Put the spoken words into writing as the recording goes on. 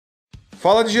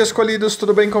Fala Digi escolhidos,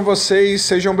 tudo bem com vocês?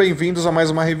 Sejam bem-vindos a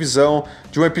mais uma revisão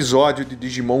de um episódio de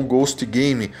Digimon Ghost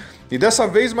Game. E dessa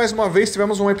vez, mais uma vez,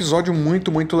 tivemos um episódio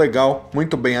muito legal,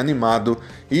 muito bem animado.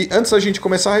 E antes da gente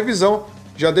começar a revisão,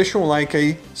 já deixa um like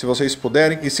aí, se vocês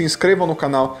puderem, e se inscrevam no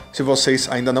canal se vocês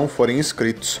ainda não forem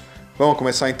inscritos. Vamos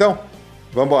começar então?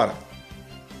 Vambora!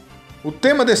 O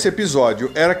tema desse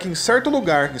episódio era que em certo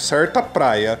lugar, em certa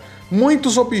praia,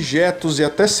 muitos objetos e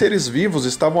até seres vivos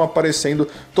estavam aparecendo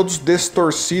todos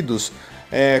distorcidos,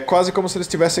 quase como se eles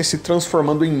estivessem se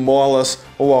transformando em molas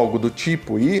ou algo do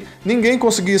tipo, e ninguém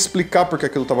conseguia explicar por que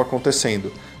aquilo estava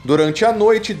acontecendo. Durante a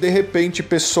noite, de repente,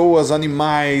 pessoas,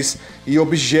 animais e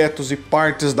objetos e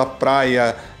partes da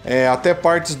praia, até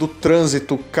partes do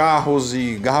trânsito, carros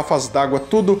e garrafas d'água,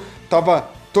 tudo estava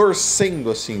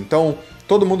torcendo assim. Então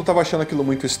todo mundo estava achando aquilo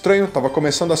muito estranho, estava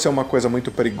começando a ser uma coisa muito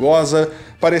perigosa,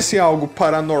 parecia algo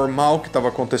paranormal que estava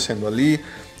acontecendo ali.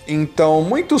 Então,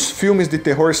 muitos filmes de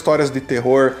terror, histórias de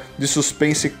terror, de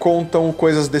suspense contam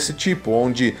coisas desse tipo,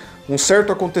 onde um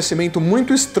certo acontecimento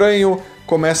muito estranho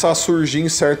começa a surgir em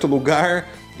certo lugar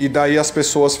e daí as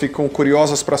pessoas ficam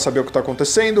curiosas para saber o que está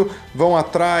acontecendo, vão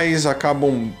atrás,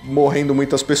 acabam morrendo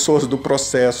muitas pessoas do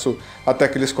processo até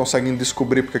que eles conseguem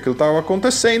descobrir porque aquilo estava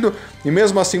acontecendo, e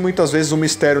mesmo assim muitas vezes o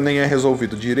mistério nem é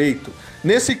resolvido direito.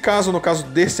 Nesse caso, no caso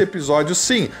desse episódio,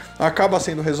 sim, acaba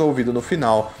sendo resolvido no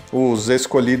final. Os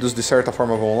escolhidos de certa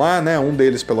forma vão lá, né? Um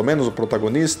deles, pelo menos, o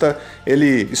protagonista,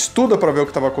 ele estuda para ver o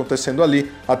que estava acontecendo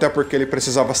ali, até porque ele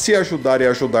precisava se ajudar e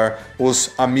ajudar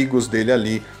os amigos dele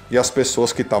ali e as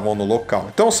pessoas que estavam no local.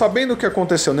 Então, sabendo o que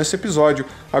aconteceu nesse episódio,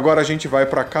 agora a gente vai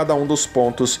para cada um dos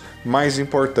pontos mais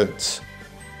importantes.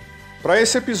 Para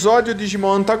esse episódio, o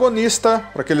Digimon antagonista,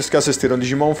 para aqueles que assistiram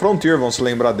Digimon Frontier vão se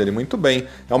lembrar dele muito bem,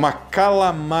 é uma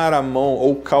Calamaramon,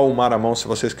 ou Calmaramon, se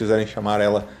vocês quiserem chamar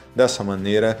ela dessa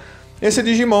maneira. Esse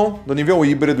Digimon, do nível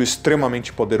híbrido,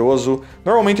 extremamente poderoso.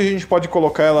 Normalmente a gente pode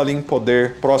colocar ela ali em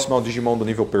poder próximo ao Digimon do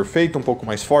nível perfeito, um pouco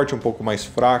mais forte, um pouco mais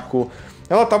fraco.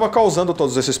 Ela estava causando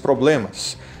todos esses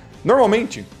problemas.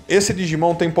 Normalmente, esse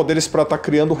Digimon tem poderes para estar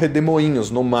criando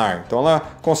redemoinhos no mar. Então ela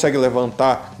consegue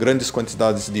levantar grandes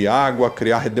quantidades de água,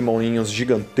 criar redemoinhos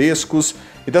gigantescos,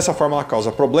 e dessa forma ela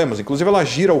causa problemas. Inclusive ela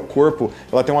gira o corpo,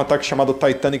 ela tem um ataque chamado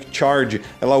Titanic Charge,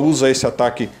 ela usa esse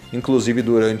ataque inclusive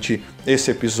durante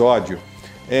esse episódio.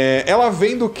 Ela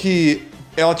vendo que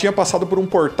ela tinha passado por um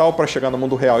portal para chegar no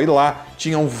mundo real e lá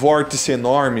tinha um vórtice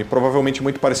enorme, provavelmente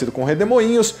muito parecido com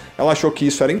redemoinhos. Ela achou que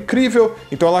isso era incrível,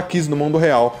 então ela quis no mundo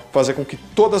real fazer com que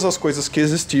todas as coisas que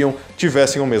existiam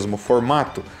tivessem o mesmo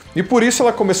formato. E por isso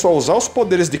ela começou a usar os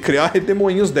poderes de criar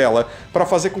redemoinhos dela para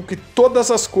fazer com que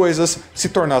todas as coisas se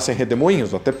tornassem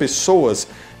redemoinhos, até pessoas,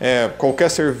 qualquer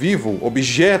ser vivo,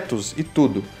 objetos e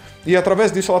tudo. E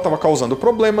através disso ela estava causando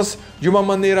problemas de uma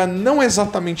maneira não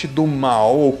exatamente do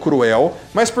mal ou cruel,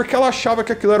 mas porque ela achava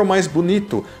que aquilo era o mais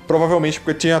bonito, provavelmente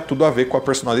porque tinha tudo a ver com a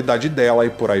personalidade dela e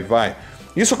por aí vai.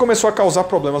 Isso começou a causar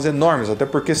problemas enormes, até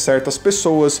porque certas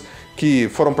pessoas que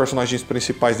foram personagens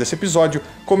principais desse episódio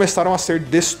começaram a ser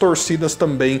distorcidas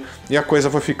também, e a coisa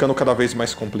foi ficando cada vez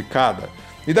mais complicada.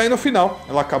 E daí no final,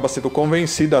 ela acaba sendo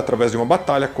convencida através de uma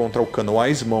batalha contra o Cano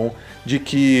Aismon de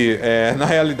que, na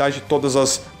realidade, todas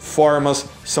as formas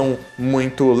são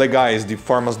muito legais, de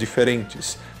formas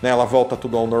diferentes. Né? Ela volta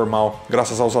tudo ao normal,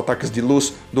 graças aos ataques de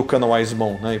luz do Cano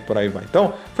Aismon, né? E por aí vai.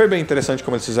 Então, foi bem interessante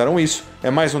como eles fizeram isso.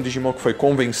 É mais um Digimon que foi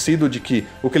convencido de que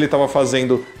o que ele estava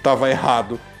fazendo estava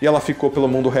errado, e ela ficou pelo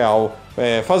mundo real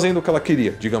fazendo o que ela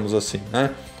queria, digamos assim,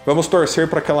 né? Vamos torcer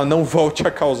para que ela não volte a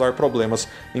causar problemas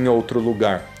em outro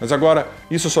lugar. Mas agora,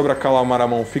 isso sobre a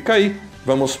Calamaramon fica aí.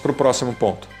 Vamos para o próximo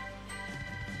ponto.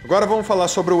 Agora vamos falar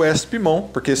sobre o Espimon,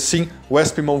 porque sim, o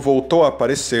Espimon voltou a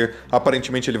aparecer.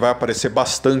 Aparentemente ele vai aparecer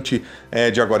bastante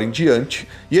de agora em diante.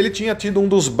 E ele tinha tido um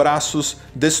dos braços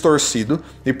distorcido,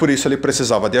 e por isso ele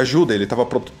precisava de ajuda. Ele estava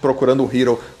procurando o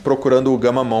Hero, procurando o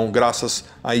Gamamon, graças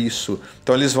a isso.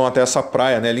 Então eles vão até essa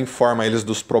praia, né? Ele informa eles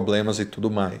dos problemas e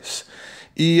tudo mais.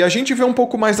 E a gente vê um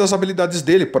pouco mais das habilidades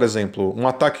dele, por exemplo, um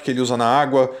ataque que ele usa na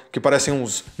água, que parecem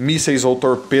uns mísseis ou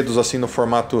torpedos assim no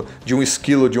formato de um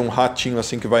esquilo, de um ratinho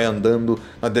assim que vai andando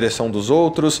na direção dos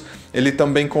outros. Ele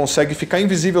também consegue ficar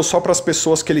invisível só para as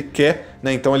pessoas que ele quer,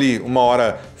 né? Então ele uma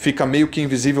hora fica meio que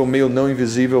invisível, meio não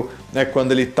invisível, né?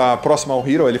 Quando ele tá próximo ao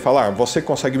Hero, ele fala, você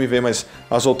consegue me ver, mas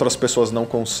as outras pessoas não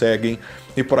conseguem,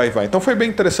 e por aí vai. Então foi bem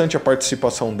interessante a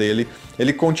participação dele.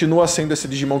 Ele continua sendo esse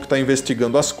Digimon que está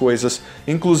investigando as coisas.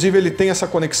 Inclusive ele tem essa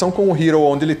conexão com o Hero,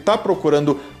 onde ele tá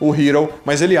procurando o Hero,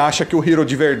 mas ele acha que o Hero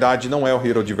de verdade não é o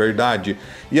Hero de verdade.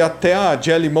 E até a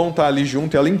Jellymon tá ali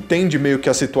junto e ela entende meio que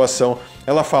a situação.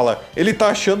 Ela fala, ele tá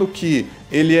achando que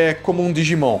ele é como um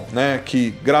Digimon, né?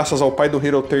 Que graças ao pai do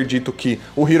Hiro ter dito que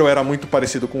o Hiro era muito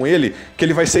parecido com ele, que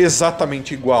ele vai ser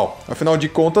exatamente igual. Afinal de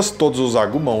contas, todos os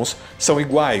Agumons são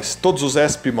iguais, todos os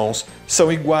Espimons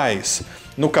são iguais.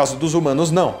 No caso dos humanos,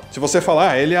 não. Se você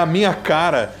falar, ele é a minha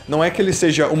cara, não é que ele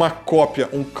seja uma cópia,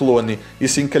 um clone, e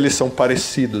sim que eles são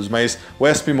parecidos, mas o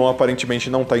Espimon aparentemente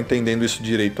não está entendendo isso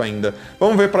direito ainda.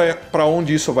 Vamos ver para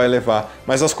onde isso vai levar,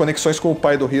 mas as conexões com o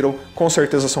pai do Hiro com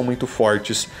certeza são muito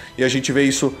fortes, e a gente vê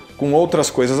isso com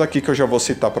outras coisas aqui que eu já vou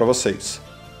citar para vocês.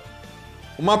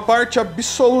 Uma parte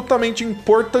absolutamente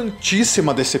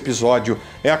importantíssima desse episódio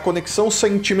é a conexão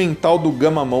sentimental do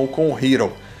Gamamon com o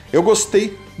Hiro. Eu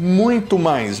gostei muito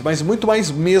mais, mas muito mais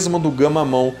mesmo do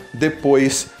Gamamon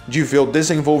depois de ver o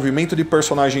desenvolvimento de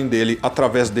personagem dele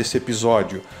através desse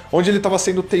episódio. Onde ele estava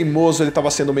sendo teimoso, ele estava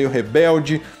sendo meio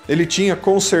rebelde, ele tinha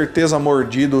com certeza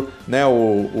mordido, né,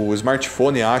 o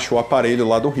smartphone, acho, o aparelho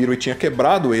lá do Hiro e tinha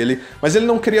quebrado ele, mas ele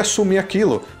não queria assumir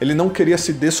aquilo, ele não queria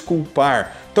se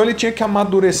desculpar. Então ele tinha que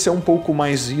amadurecer um pouco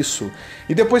mais isso.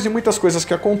 E depois de muitas coisas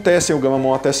que acontecem, o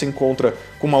Gamamon até se encontra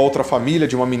com uma outra família,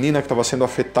 de uma menina que estava sendo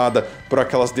afetada por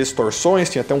aquelas distorções,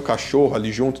 tinha até um cachorro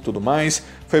ali junto e tudo mais,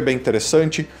 foi bem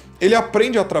interessante. Ele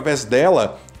aprende através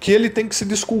dela que ele tem que se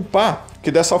desculpar,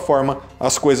 que dessa forma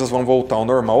as coisas vão voltar ao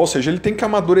normal, ou seja, ele tem que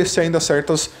amadurecer ainda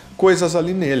certas coisas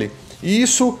ali nele. E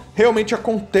isso realmente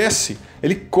acontece.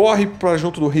 Ele corre para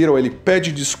junto do Hiro, ele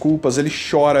pede desculpas, ele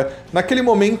chora. Naquele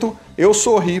momento eu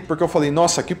sorri porque eu falei,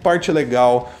 nossa, que parte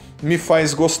legal, me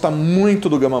faz gostar muito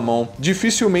do Gamamon.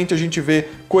 Dificilmente a gente vê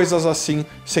coisas assim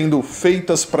sendo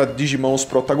feitas para Digimons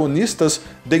protagonistas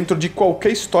dentro de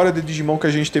qualquer história de Digimon que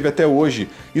a gente teve até hoje.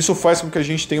 Isso faz com que a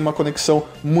gente tenha uma conexão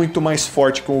muito mais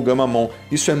forte com o Gamamon.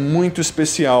 Isso é muito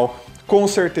especial. Com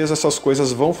certeza essas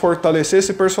coisas vão fortalecer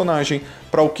esse personagem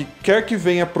para o que quer que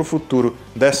venha para o futuro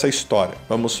dessa história.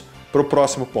 Vamos para o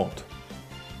próximo ponto.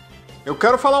 Eu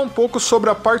quero falar um pouco sobre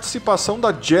a participação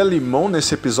da Jellymon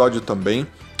nesse episódio também.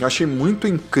 Eu achei muito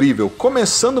incrível,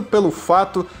 começando pelo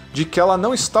fato de que ela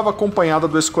não estava acompanhada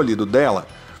do escolhido dela.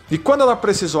 E quando ela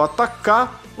precisou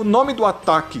atacar, o nome do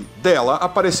ataque dela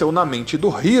apareceu na mente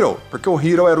do Hiro, porque o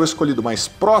Hiro era o escolhido mais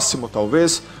próximo,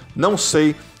 talvez, não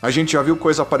sei. A gente já viu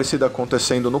coisa parecida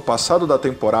acontecendo no passado da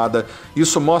temporada.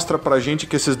 Isso mostra pra gente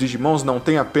que esses Digimons não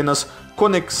têm apenas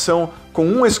conexão com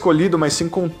um escolhido, mas sim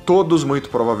com todos, muito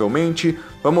provavelmente.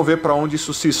 Vamos ver pra onde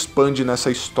isso se expande nessa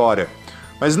história.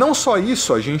 Mas não só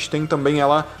isso, a gente tem também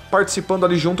ela participando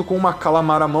ali junto com uma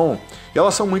Calamaramon. E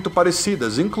elas são muito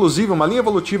parecidas, inclusive uma linha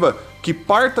evolutiva que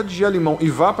parta de Jellymon e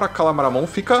vá para Calamaramon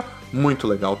fica muito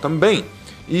legal também.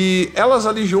 E elas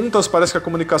ali juntas, parece que a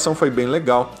comunicação foi bem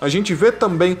legal. A gente vê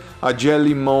também a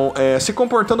Jellymon se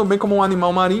comportando bem como um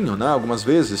animal marinho, né, algumas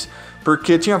vezes.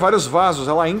 Porque tinha vários vasos,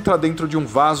 ela entra dentro de um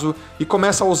vaso e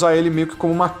começa a usar ele meio que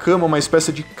como uma cama, uma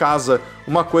espécie de casa,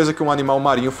 uma coisa que um animal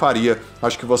marinho faria.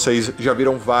 Acho que vocês já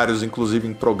viram vários, inclusive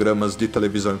em programas de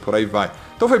televisão e por aí vai.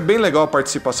 Então foi bem legal a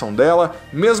participação dela,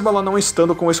 mesmo ela não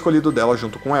estando com o escolhido dela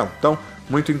junto com ela. Então,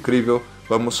 muito incrível,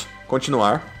 vamos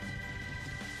continuar.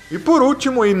 E por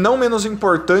último, e não menos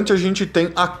importante, a gente tem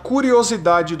a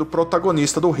curiosidade do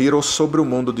protagonista do Hiro sobre o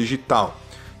mundo digital.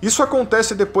 Isso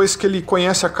acontece depois que ele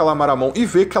conhece a Calamaramon e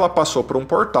vê que ela passou por um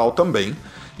portal também,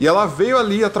 e ela veio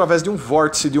ali através de um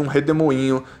vórtice, de um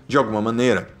redemoinho, de alguma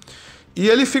maneira. E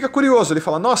ele fica curioso, ele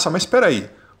fala, nossa, mas espera aí,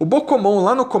 o Bokomon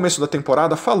lá no começo da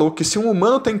temporada falou que se um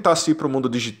humano tentasse ir para o mundo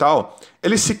digital,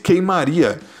 ele se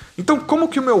queimaria. Então como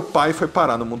que o meu pai foi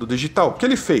parar no mundo digital? O que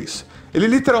ele fez? Ele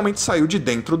literalmente saiu de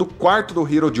dentro do quarto do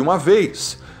Hiro de uma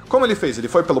vez. Como ele fez? Ele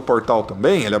foi pelo portal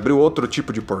também? Ele abriu outro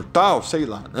tipo de portal? Sei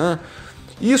lá, né?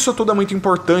 Isso tudo é muito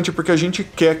importante porque a gente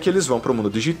quer que eles vão para o mundo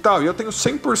digital. E eu tenho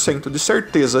 100% de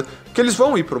certeza que eles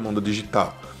vão ir para o mundo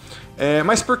digital.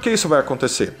 Mas por que isso vai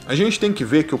acontecer? A gente tem que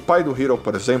ver que o pai do Hiro,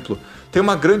 por exemplo, tem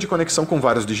uma grande conexão com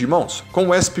vários Digimons. Com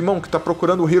o Espimon, que está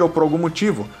procurando o Hiro por algum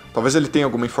motivo. Talvez ele tenha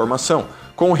alguma informação.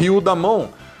 Com o Ryudamon,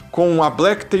 com a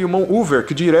Blacktailmon Uber,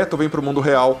 que direto vem para o mundo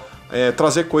real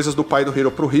trazer coisas do pai do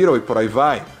Hiro pro Hiro e por aí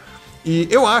vai. E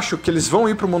eu acho que eles vão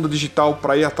ir para o mundo digital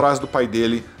para ir atrás do pai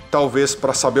dele, talvez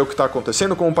para saber o que está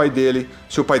acontecendo com o pai dele,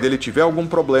 se o pai dele tiver algum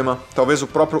problema, talvez o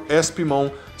próprio Espimon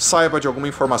saiba de alguma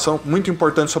informação muito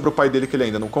importante sobre o pai dele que ele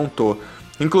ainda não contou.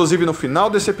 Inclusive no final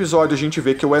desse episódio a gente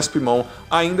vê que o Espimon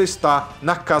ainda está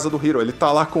na casa do Hiro, ele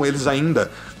está lá com eles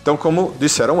ainda. Então, como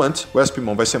disseram antes, o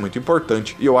Espimon vai ser muito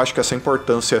importante e eu acho que essa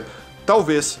importância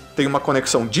talvez tenha uma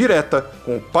conexão direta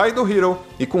com o pai do Hiro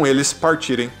e com eles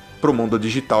partirem pro mundo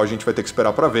digital. A gente vai ter que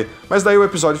esperar para ver. Mas daí o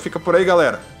episódio fica por aí,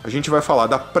 galera. A gente vai falar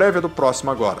da prévia do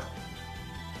próximo agora.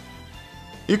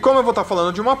 E como eu vou estar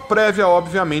falando de uma prévia,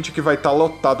 obviamente que vai estar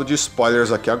lotado de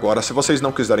spoilers aqui agora. Se vocês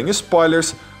não quiserem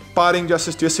spoilers, parem de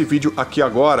assistir esse vídeo aqui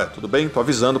agora, tudo bem? Tô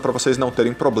avisando para vocês não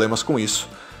terem problemas com isso.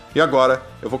 E agora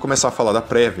eu vou começar a falar da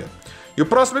prévia. E o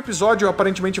próximo episódio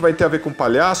aparentemente vai ter a ver com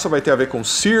palhaço, vai ter a ver com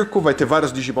circo, vai ter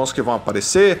vários Digimons que vão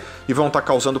aparecer e vão estar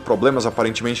causando problemas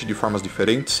aparentemente de formas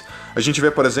diferentes. A gente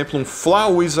vê, por exemplo, um Fla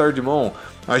Wizardmon,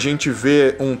 a gente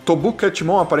vê um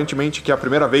Tobuketimon, aparentemente, que é a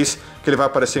primeira vez que ele vai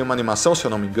aparecer em uma animação, se eu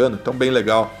não me engano, então bem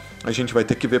legal. A gente vai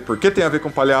ter que ver por que tem a ver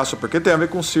com palhaço, por que tem a ver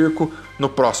com circo no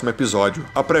próximo episódio.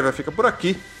 A prévia fica por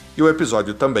aqui e o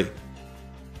episódio também.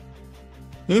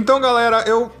 Então, galera,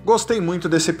 eu gostei muito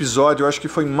desse episódio, eu acho que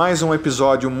foi mais um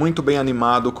episódio muito bem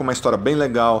animado, com uma história bem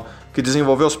legal, que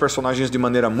desenvolveu os personagens de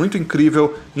maneira muito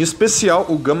incrível, em especial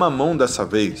o Gamamon dessa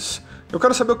vez. Eu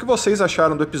quero saber o que vocês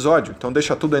acharam do episódio, então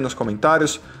deixa tudo aí nos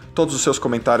comentários, todos os seus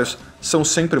comentários são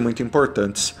sempre muito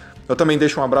importantes. Eu também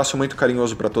deixo um abraço muito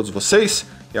carinhoso para todos vocês,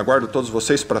 e aguardo todos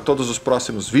vocês para todos os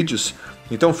próximos vídeos,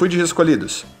 então fui de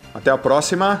Escolhidos. Até a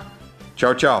próxima,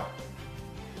 tchau, tchau!